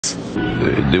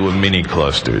clusters? There were mini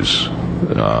clusters,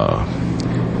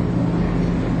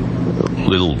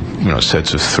 little,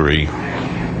 sets of three.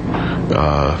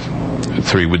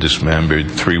 Three were dismembered,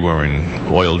 three were in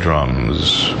oil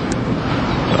drums,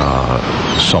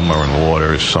 some were in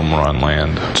water, some were on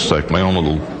land. It's like my own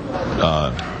little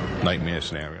nightmare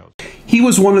scenario. He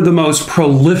was one of the most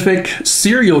prolific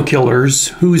serial killers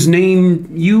whose name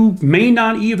you may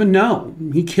not even know.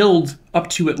 He killed up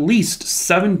to at least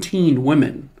 17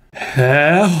 women.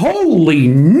 Holy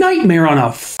nightmare on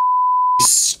a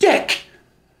stick!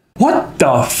 What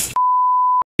the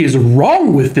is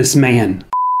wrong with this man?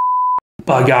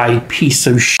 Bug-eyed piece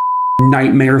of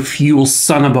nightmare fuel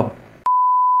son of a...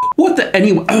 What the...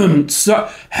 Anyway,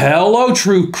 so, hello,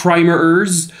 true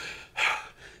crimerers.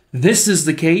 This is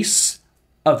the case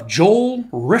of Joel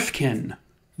Rifkin.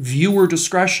 Viewer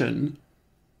discretion,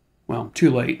 well, too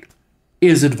late,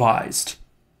 is advised.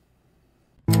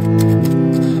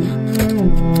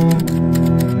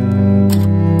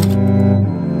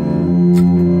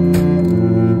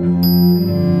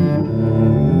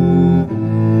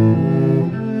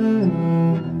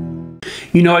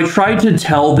 You know, I tried to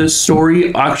tell this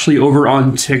story actually over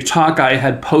on TikTok. I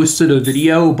had posted a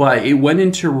video, but it went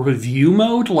into review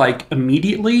mode like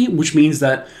immediately, which means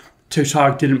that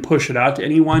TikTok didn't push it out to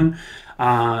anyone.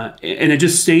 And it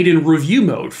just stayed in review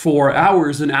mode for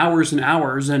hours and hours and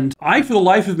hours. And I, for the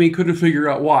life of me, couldn't figure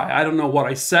out why. I don't know what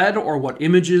I said or what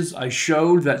images I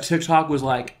showed that TikTok was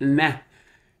like, nah.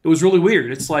 It was really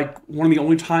weird. It's like one of the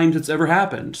only times it's ever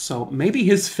happened. So maybe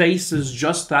his face is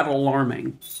just that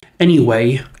alarming.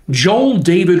 Anyway, Joel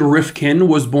David Rifkin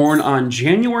was born on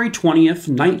January 20th,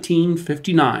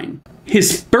 1959.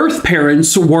 His birth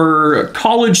parents were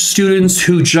college students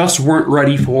who just weren't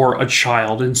ready for a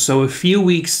child. And so a few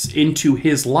weeks into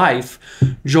his life,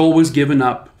 Joel was given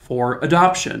up for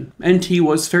adoption, and he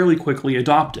was fairly quickly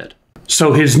adopted.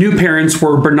 So his new parents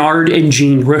were Bernard and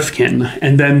Jean Rifkin,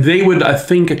 and then they would, I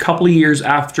think a couple of years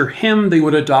after him, they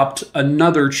would adopt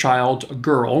another child, a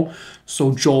girl.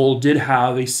 So Joel did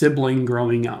have a sibling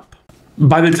growing up.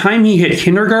 By the time he hit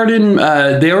kindergarten,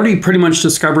 they already pretty much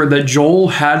discovered that Joel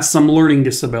had some learning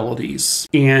disabilities,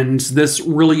 and this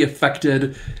really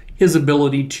affected his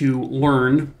ability to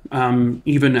learn,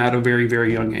 even at a very,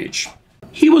 very young age.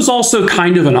 He was also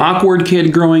kind of an awkward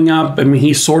kid growing up. I mean,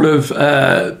 he sort of...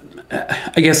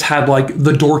 I guess had like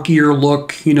the dorkier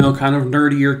look, you know, kind of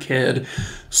nerdier kid,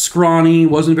 scrawny,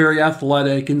 wasn't very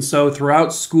athletic, and so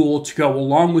throughout school, to go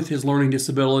along with his learning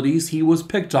disabilities, he was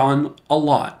picked on a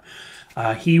lot.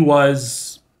 He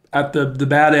was at the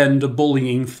bad end of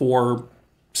bullying for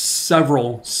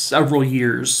several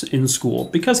years in school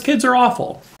because kids are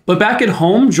awful. But back at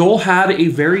home, Joel had a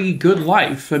very good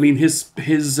life. I mean,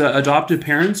 his adoptive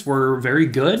parents were very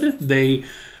good.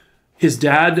 His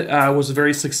dad was a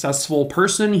very successful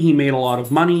person. He made a lot of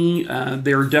money.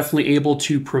 They were definitely able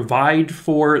to provide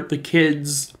for the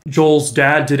kids. Joel's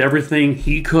dad did everything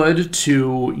he could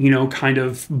to, you know, kind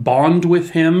of bond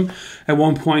with him. At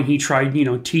one point, he tried, you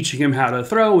know, teaching him how to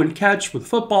throw and catch with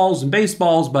footballs and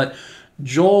baseballs, but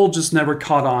Joel just never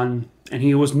caught on, and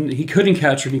he couldn't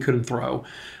catch and he couldn't throw.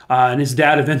 And his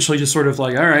dad eventually just sort of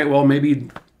like, all right, well, maybe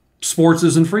sports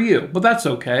isn't for you, but that's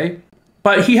okay.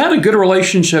 But he had a good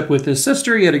relationship with his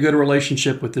sister, he had a good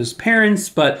relationship with his parents,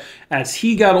 but as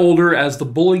he got older, as the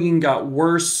bullying got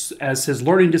worse, as his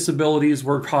learning disabilities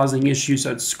were causing issues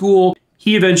at school,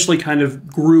 he eventually kind of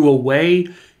grew away,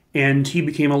 and he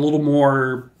became a little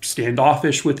more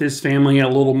standoffish with his family, a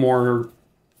little more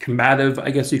combative,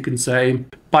 I guess you can say.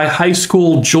 By high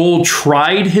school, Joel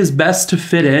tried his best to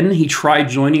fit in. He tried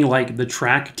joining like the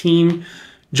track team,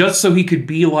 just so he could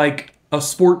be like a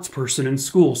sports person in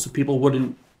school so people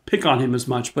wouldn't pick on him as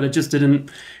much, but it just didn't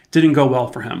go well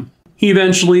for him. He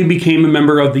eventually became a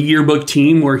member of the yearbook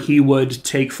team where he would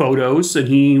take photos, and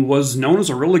he was known as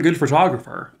a really good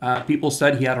photographer. People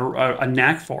said he had a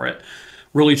knack for it,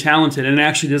 really talented, and it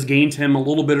actually just gained him a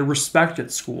little bit of respect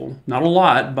at school. Not a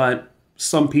lot, but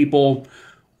some people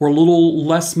were a little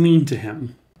less mean to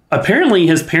him. Apparently,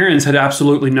 his parents had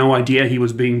absolutely no idea he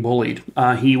was being bullied.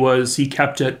 He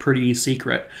kept it pretty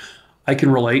secret. I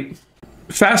can relate.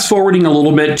 Fast forwarding a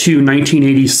little bit to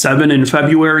 1987 in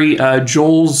February,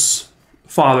 Joel's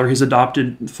father, his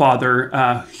adopted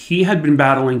father, he had been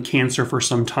battling cancer for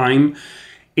some time,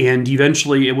 and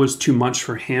eventually it was too much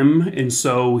for him, and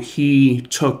so he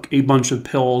took a bunch of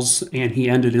pills and he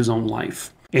ended his own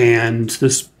life. And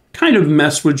this kind of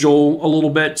messed with Joel a little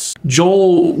bit.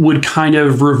 Joel would kind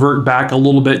of revert back a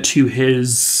little bit to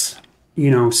his,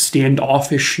 you know,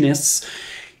 standoffishness.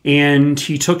 And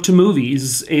he took to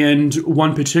movies, and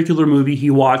one particular movie he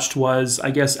watched was,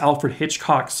 I guess, Alfred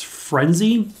Hitchcock's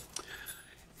Frenzy.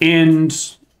 And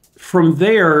from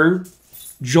there,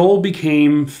 Joel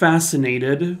became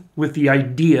fascinated with the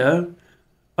idea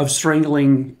of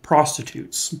strangling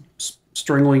prostitutes,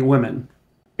 strangling women.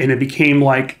 And it became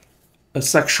like a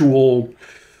sexual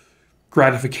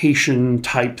gratification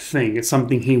type thing. It's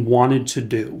something he wanted to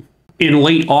do. In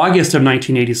late August of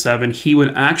 1987, he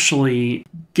would actually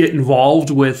get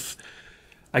involved with,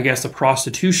 I guess, a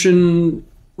prostitution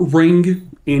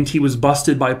ring, and he was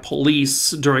busted by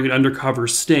police during an undercover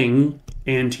sting,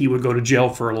 and he would go to jail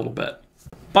for a little bit.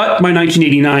 But by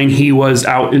 1989, he was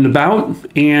out and about,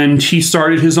 and he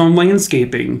started his own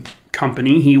landscaping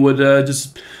company. He would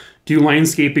just do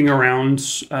landscaping around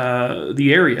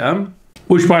the area.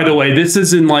 Which, by the way, this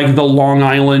is in like the Long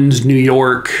Island, New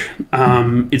York.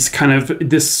 It's kind of,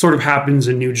 this sort of happens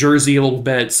in New Jersey a little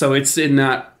bit. So it's in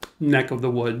that neck of the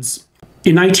woods.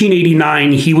 In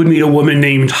 1989, he would meet a woman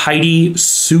named Heidi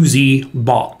Susie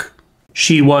Balk.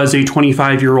 She was a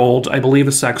 25-year-old, I believe,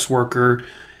 a sex worker.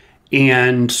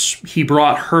 And he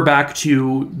brought her back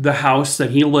to the house that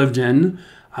he lived in,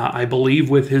 I believe,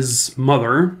 with his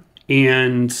mother.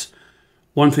 And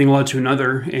one thing led to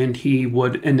another, and he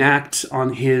would enact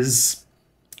on his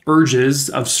urges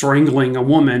of strangling a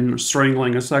woman,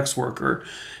 strangling a sex worker.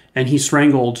 And he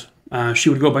strangled, she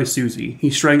would go by Susie. He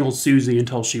strangled Susie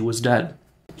until she was dead.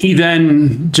 He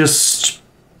then just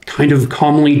kind of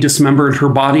calmly dismembered her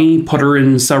body, put her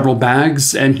in several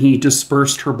bags, and he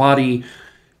dispersed her body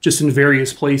just in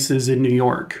various places in New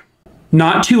York.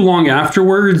 Not too long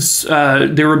afterwards,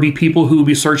 there would be people who would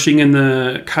be searching in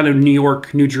the kind of New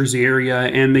York, New Jersey area,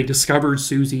 and they discovered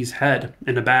Susie's head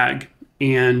in a bag.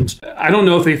 And I don't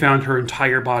know if they found her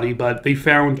entire body, but they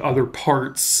found other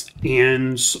parts.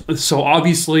 And so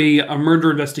obviously a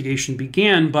murder investigation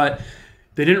began, but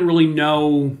they didn't really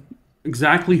know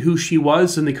exactly who she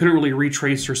was, and they couldn't really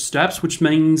retrace her steps, which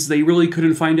means they really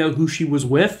couldn't find out who she was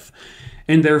with.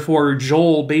 And therefore,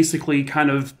 Joel basically kind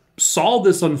of saw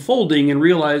this unfolding and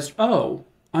realized, oh,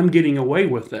 I'm getting away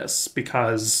with this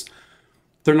because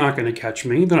they're not going to catch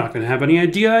me. They're not going to have any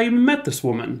idea I even met this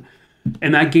woman.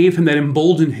 And that gave him, that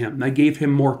emboldened him. That gave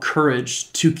him more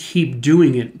courage to keep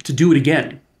doing it, to do it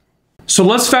again. So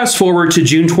let's fast forward to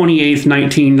June 28th,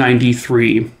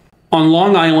 1993. On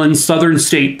Long Island Southern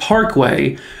State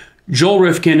Parkway, Joel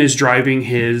Rifkin is driving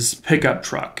his pickup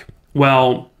truck.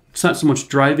 Well, it's not so much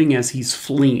driving as he's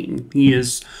fleeing. He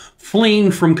is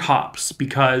fleeing from cops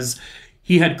because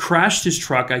he had crashed his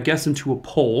truck, I guess, into a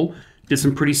pole, did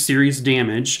some pretty serious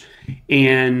damage.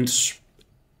 And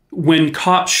when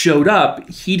cops showed up,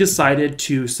 he decided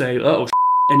to say, oh,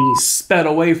 and he sped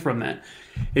away from it.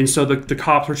 And so the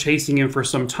cops were chasing him for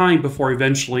some time before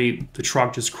eventually the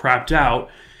truck just crapped out.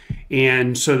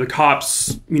 And so the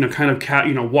cops, kind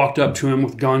of, walked up to him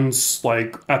with guns,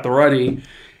 like, at the ready.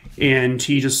 And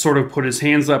he just sort of put his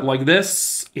hands up like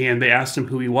this, and they asked him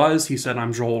who he was. He said,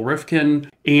 I'm Joel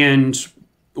Rifkin. And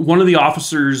one of the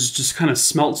officers just kind of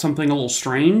smelt something a little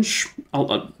strange,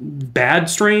 bad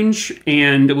strange,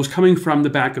 and it was coming from the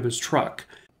back of his truck.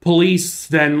 Police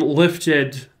then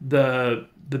lifted the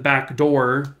back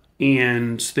door,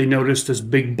 and they noticed this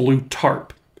big blue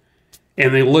tarp.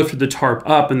 And they lifted the tarp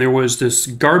up, and there was this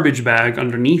garbage bag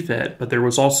underneath it, but there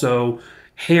was also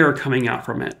hair coming out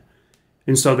from it.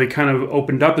 And so they kind of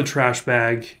opened up the trash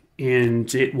bag,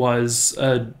 and it was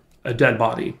a dead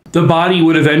body. The body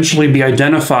would eventually be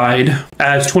identified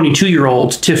as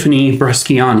 22-year-old Tiffany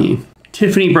Bresciani.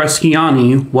 Tiffany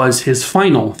Bresciani was his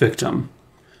final victim.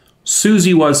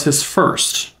 Susie was his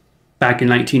first, back in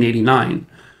 1989.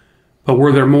 But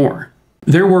were there more?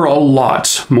 There were a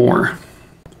lot more.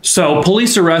 So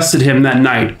police arrested him that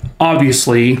night,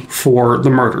 obviously, for the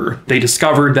murder. They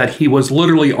discovered that he was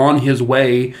literally on his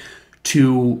way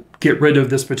to get rid of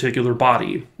this particular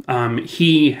body.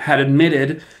 He had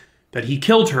admitted that he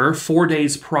killed her 4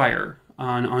 days prior,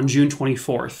 on June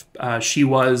 24th. She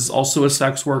was also a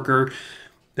sex worker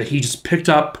that he just picked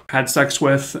up, had sex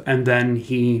with, and then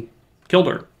he killed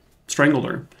her, strangled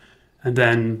her, and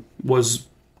then was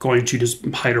going to just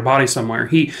hide her body somewhere.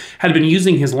 He had been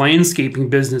using his landscaping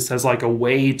business as like a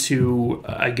way to,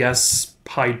 I guess,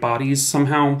 hide bodies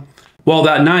somehow. Well,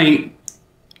 that night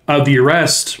of the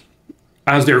arrest,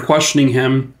 as they're questioning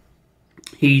him,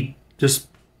 he just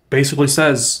basically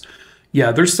says,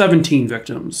 yeah, there's 17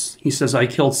 victims. He says,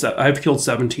 I've killed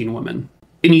 17 women.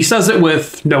 And he says it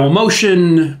with no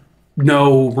emotion,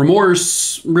 no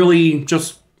remorse, really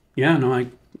just, yeah, no,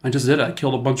 I just did it. I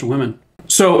killed a bunch of women.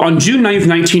 So on June 9th,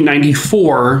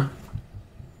 1994,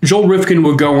 Joel Rifkin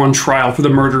would go on trial for the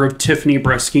murder of Tiffany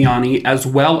Bresciani, as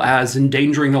well as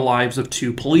endangering the lives of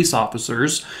 2 police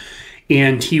officers,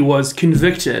 and he was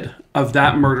convicted of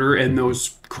that murder and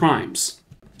those crimes.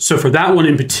 So for that one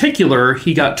in particular,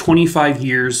 he got 25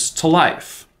 years to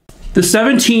life. The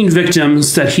 17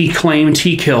 victims that he claimed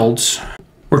he killed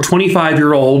were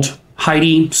 25-year-old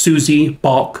Heidi Susie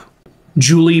Balk,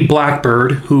 Julie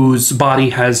Blackbird, whose body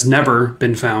has never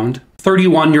been found,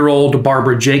 31-year-old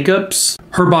Barbara Jacobs.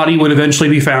 Her body would eventually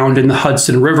be found in the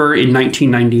Hudson River in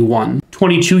 1991.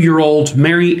 22-year-old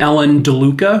Mary Ellen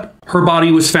DeLuca. Her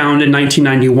body was found in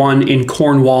 1991 in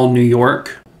Cornwall, New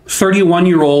York.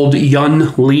 31-year-old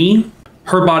Yun Lee.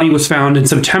 Her body was found in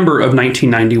September of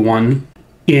 1991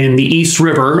 in the East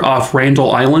River off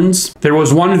Randall Islands. There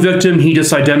was one victim he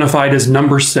just identified as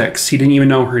number 6. He didn't even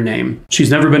know her name. She's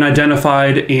never been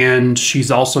identified, and she's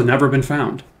also never been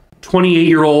found.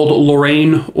 28-year-old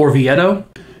Lorraine Orvieto.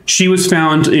 She was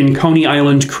found in Coney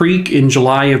Island Creek in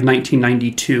July of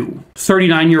 1992.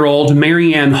 39-year-old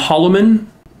Mary Ann Holloman,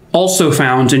 also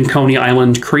found in Coney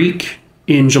Island Creek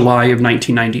in July of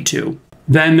 1992.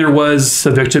 Then there was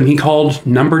a victim he called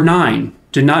number 9.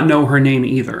 Did not know her name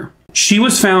either. She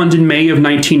was found in May of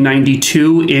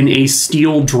 1992 in a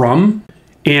steel drum,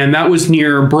 and that was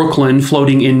near Brooklyn,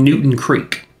 floating in Newton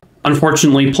Creek.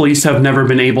 Unfortunately, police have never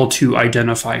been able to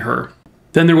identify her.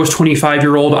 Then there was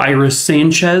 25-year-old Iris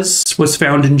Sanchez, was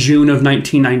found in June of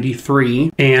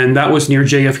 1993, and that was near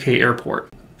JFK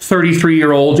Airport.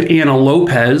 33-year-old Anna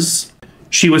Lopez,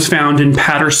 she was found in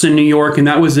Patterson, New York, and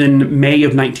that was in May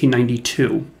of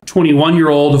 1992.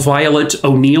 21-year-old Violet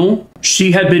O'Neill,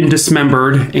 she had been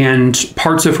dismembered, and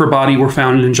parts of her body were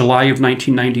found in July of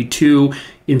 1992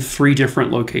 in 3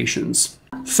 different locations.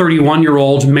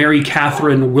 31-year-old Mary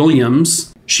Catherine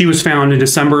Williams, she was found in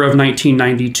December of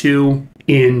 1992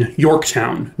 in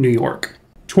Yorktown, New York.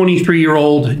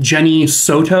 23-year-old Jenny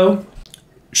Soto,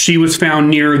 she was found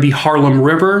near the Harlem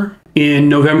River in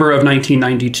November of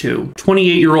 1992.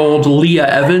 28-year-old Leah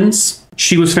Evans,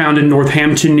 she was found in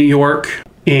Northampton, New York,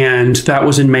 and that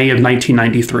was in May of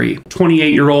 1993.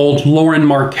 28-year-old Lauren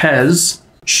Marquez,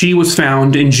 she was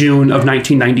found in June of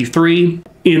 1993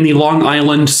 in the Long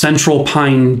Island Central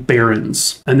Pine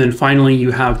Barrens. And then finally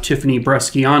you have Tiffany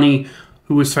Bresciani,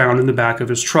 who was found in the back of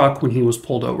his truck when he was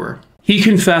pulled over. He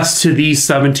confessed to these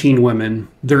 17 women.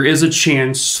 There is a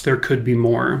chance there could be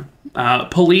more.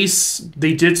 Police,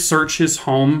 they did search his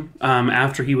home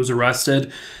after he was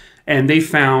arrested, and they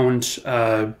found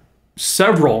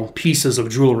several pieces of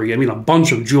jewelry. I mean, a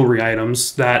bunch of jewelry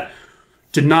items that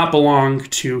did not belong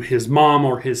to his mom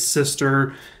or his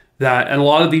sister. And a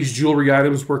lot of these jewelry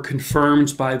items were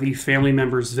confirmed by the family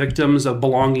members' victims of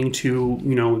belonging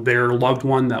to, their loved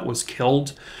one that was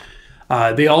killed.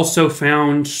 They also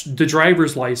found the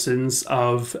driver's license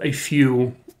of a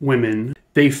few women.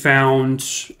 They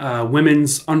found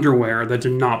women's underwear that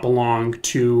did not belong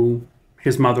to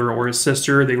his mother or his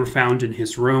sister. They were found in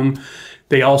his room.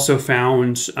 They also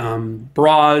found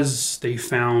bras. They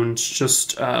found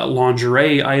just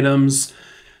lingerie items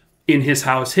in his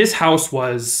house. His house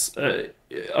was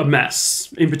a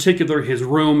mess. In particular, his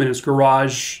room and his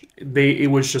garage, it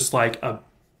was just like a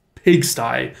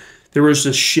pigsty. There was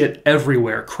just shit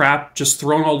everywhere. Crap just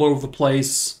thrown all over the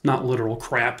place. Not literal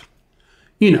crap.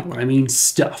 You know what I mean?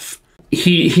 Stuff.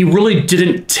 He really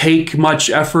didn't take much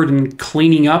effort in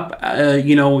cleaning up,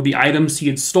 the items he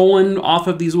had stolen off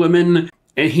of these women.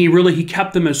 And he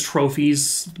kept them as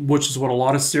trophies, which is what a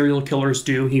lot of serial killers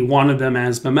do. He wanted them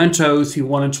as mementos. He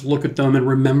wanted to look at them and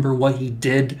remember what he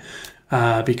did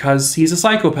because he's a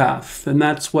psychopath. And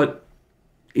that's what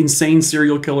insane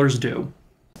serial killers do.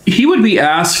 He would be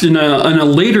asked in a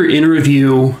later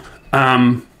interview,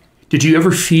 did you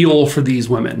ever feel for these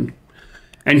women?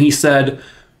 And he said,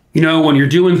 when you're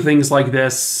doing things like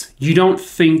this, you don't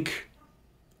think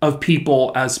of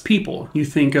people as people. You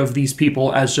think of these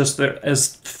people as just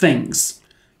as things.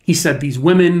 He said these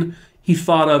women he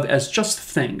thought of as just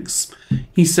things.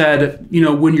 He said,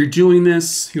 when you're doing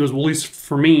this, he goes, well, at least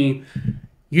for me,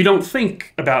 you don't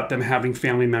think about them having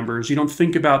family members. You don't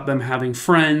think about them having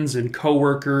friends and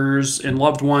coworkers and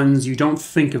loved ones. You don't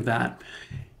think of that.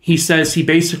 He says he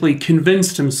basically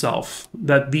convinced himself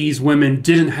that these women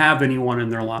didn't have anyone in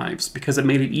their lives because it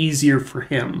made it easier for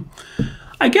him.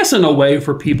 I guess in a way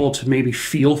for people to maybe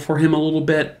feel for him a little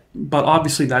bit, but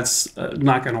obviously that's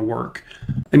not going to work.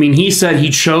 I mean, he said he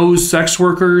chose sex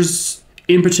workers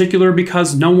in particular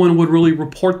because no one would really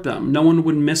report them. No one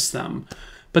would miss them.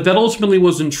 But that ultimately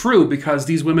wasn't true because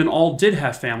these women all did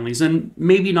have families, and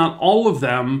maybe not all of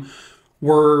them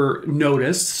were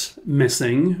noticed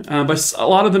missing, but a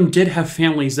lot of them did have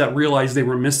families that realized they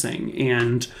were missing.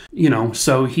 And,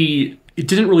 so it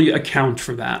didn't really account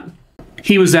for that.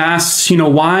 He was asked,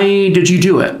 why did you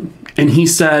do it? And he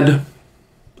said,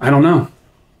 I don't know.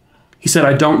 He said,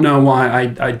 I don't know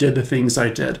why I did the things I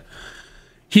did.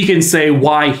 He can say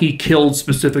why he killed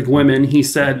specific women. He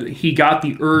said he got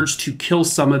the urge to kill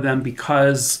some of them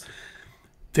because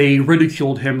they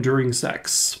ridiculed him during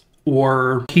sex,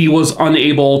 or he was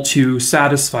unable to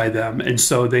satisfy them, and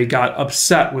so they got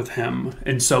upset with him.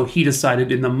 And so he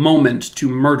decided in the moment to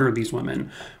murder these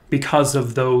women because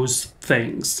of those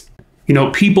things.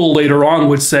 People later on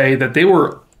would say that they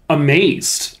were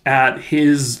amazed at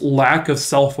his lack of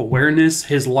self-awareness,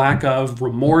 his lack of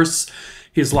remorse,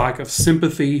 his lack of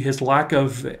sympathy, his lack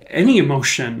of any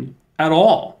emotion at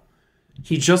all.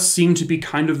 He just seemed to be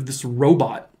kind of this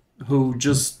robot who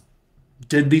just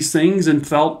did these things and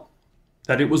felt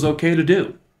that it was okay to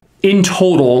do. In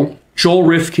total, Joel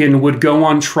Rifkin would go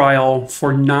on trial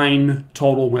for 9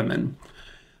 total women.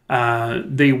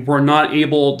 They were not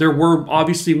able, there were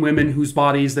obviously women whose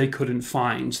bodies they couldn't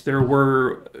find. There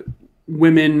were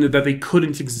women that they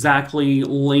couldn't exactly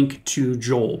link to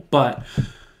Joel, but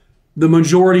the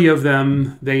majority of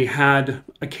them, they had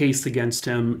a case against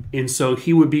him, and so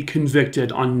he would be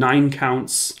convicted on 9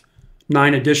 counts,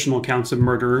 9 additional counts of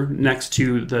murder next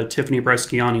to the Tiffany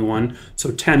Bresciani one, so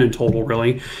 10 in total,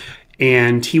 really.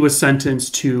 And he was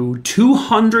sentenced to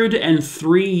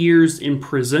 203 years in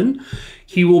prison.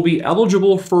 He will be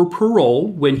eligible for parole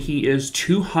when he is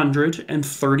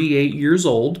 238 years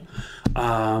old.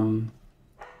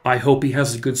 I hope he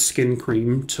has a good skin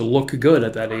cream to look good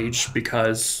at that age,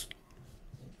 because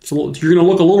you're going to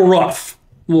look a little rough.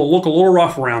 Look a little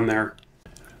rough around there.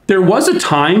 There was a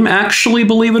time, actually,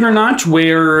 believe it or not,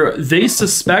 where they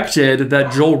suspected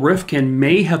that Joel Rifkin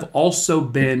may have also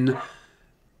been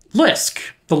Lisk,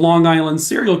 the Long Island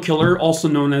serial killer, also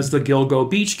known as the Gilgo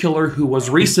Beach killer, who was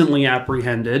recently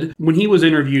apprehended. When he was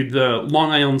interviewed, the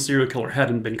Long Island serial killer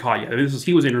hadn't been caught yet.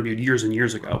 He was interviewed years and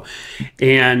years ago.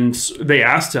 And they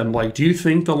asked him, do you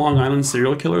think the Long Island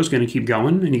serial killer is going to keep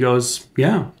going? And he goes,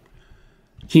 yeah.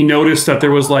 He noticed that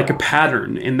there was a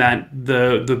pattern in that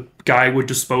the guy would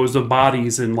dispose of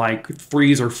bodies in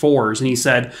 3s or 4s. And he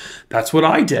said, that's what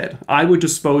I did. I would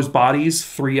dispose bodies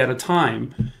 3 at a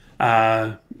time.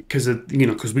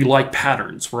 Because we like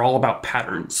patterns. We're all about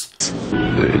patterns.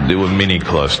 There were mini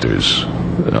clusters,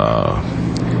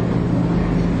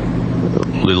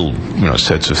 little,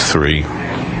 sets of 3.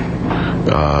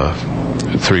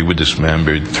 3 were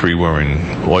dismembered, 3 were in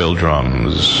oil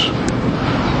drums,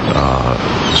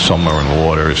 some were in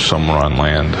water, some were on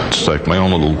land. It's like my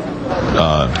own little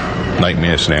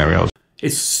nightmare scenario.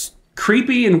 It's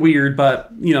creepy and weird,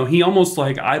 but, he almost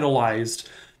idolized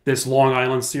this Long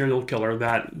Island serial killer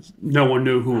that no one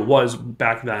knew who it was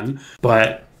back then.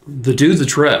 But the dude's a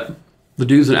trip. The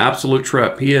dude's an absolute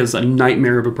trip. He is a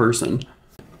nightmare of a person.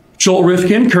 Joel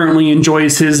Rifkin currently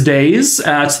enjoys his days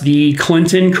at the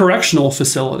Clinton Correctional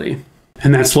Facility,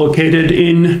 and that's located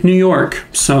in New York.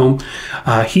 So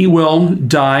he will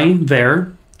die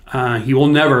there. He will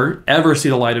never, ever see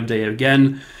the light of day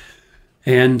again.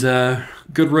 And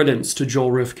good riddance to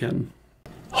Joel Rifkin.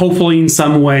 Hopefully in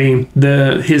some way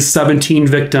his 17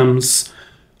 victims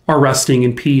are resting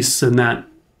in peace, and that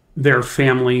their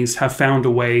families have found a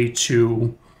way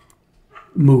to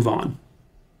move on.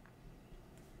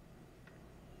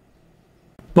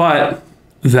 But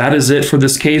that is it for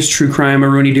this case. True crime,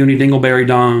 Rooney Dooney, Dingleberry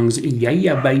Dongs.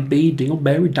 Yeah, baby,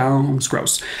 Dingleberry Dongs.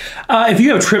 Gross. If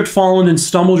you have tripped, fallen, and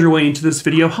stumbled your way into this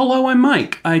video, hello, I'm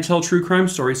Mike. I tell true crime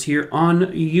stories here on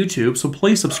YouTube, so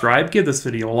please subscribe, give this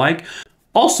video a like.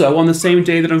 Also, on the same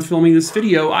day that I'm filming this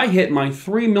video, I hit my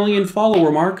 3 million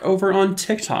follower mark over on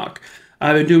TikTok.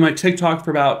 I've been doing my TikTok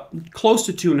for about close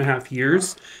to 2.5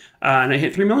 years, and I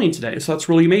hit 3 million today, so that's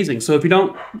really amazing. So if you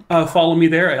don't follow me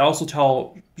there, I also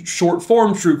tell short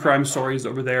form true crime stories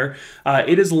over there.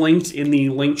 It is linked in the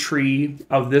link tree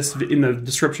of this, in the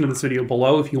description of this video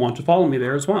below, if you want to follow me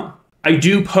there as well. I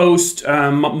do post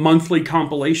monthly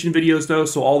compilation videos though,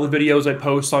 so all the videos I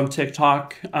post on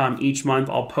TikTok each month,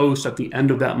 I'll post at the end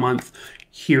of that month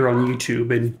here on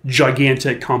YouTube in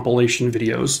gigantic compilation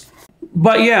videos.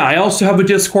 But yeah, I also have a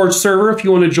Discord server if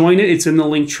you want to join it. It's in the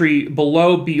link tree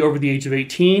below. Be over the age of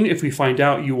 18. If we find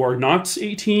out you are not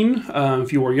 18,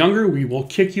 if you are younger, we will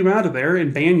kick you out of there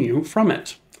and ban you from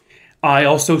it. I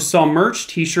also sell merch,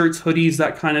 t-shirts, hoodies,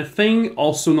 that kind of thing.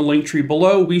 Also in the link tree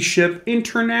below, we ship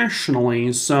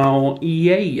internationally, so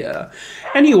yeah.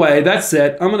 Anyway, that's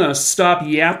it. I'm gonna stop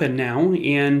yapping now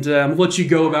and let you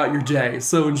go about your day.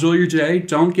 So enjoy your day.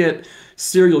 Don't get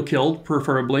serial killed,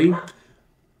 preferably.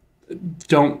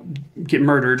 Don't get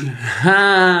murdered.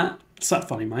 It's not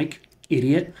funny, Mike.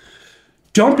 Idiot.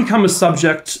 Don't become a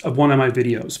subject of one of my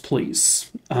videos,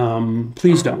 please.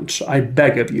 Please don't. I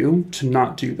beg of you to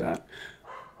not do that.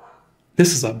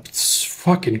 This is a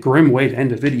fucking grim way to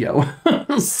end a video.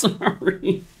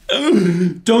 Sorry.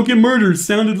 Don't get murdered.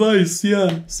 Sound advice.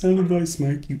 Yeah, sound advice,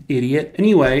 Mike, you idiot.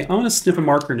 Anyway, I'm going to sniff a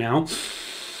marker now.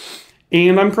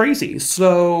 And I'm crazy.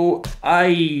 So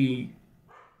I'm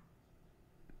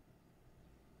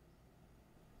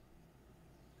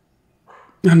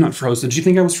not frozen. Did you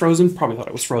think I was frozen? Probably thought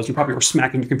I was frozen. You probably were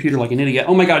smacking your computer like an idiot.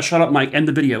 Oh my God, shut up, Mike. End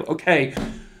the video. Okay.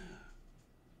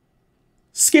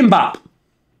 Skim bop.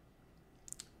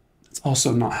 That's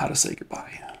also not how to say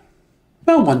goodbye.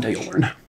 Well, one day you'll learn.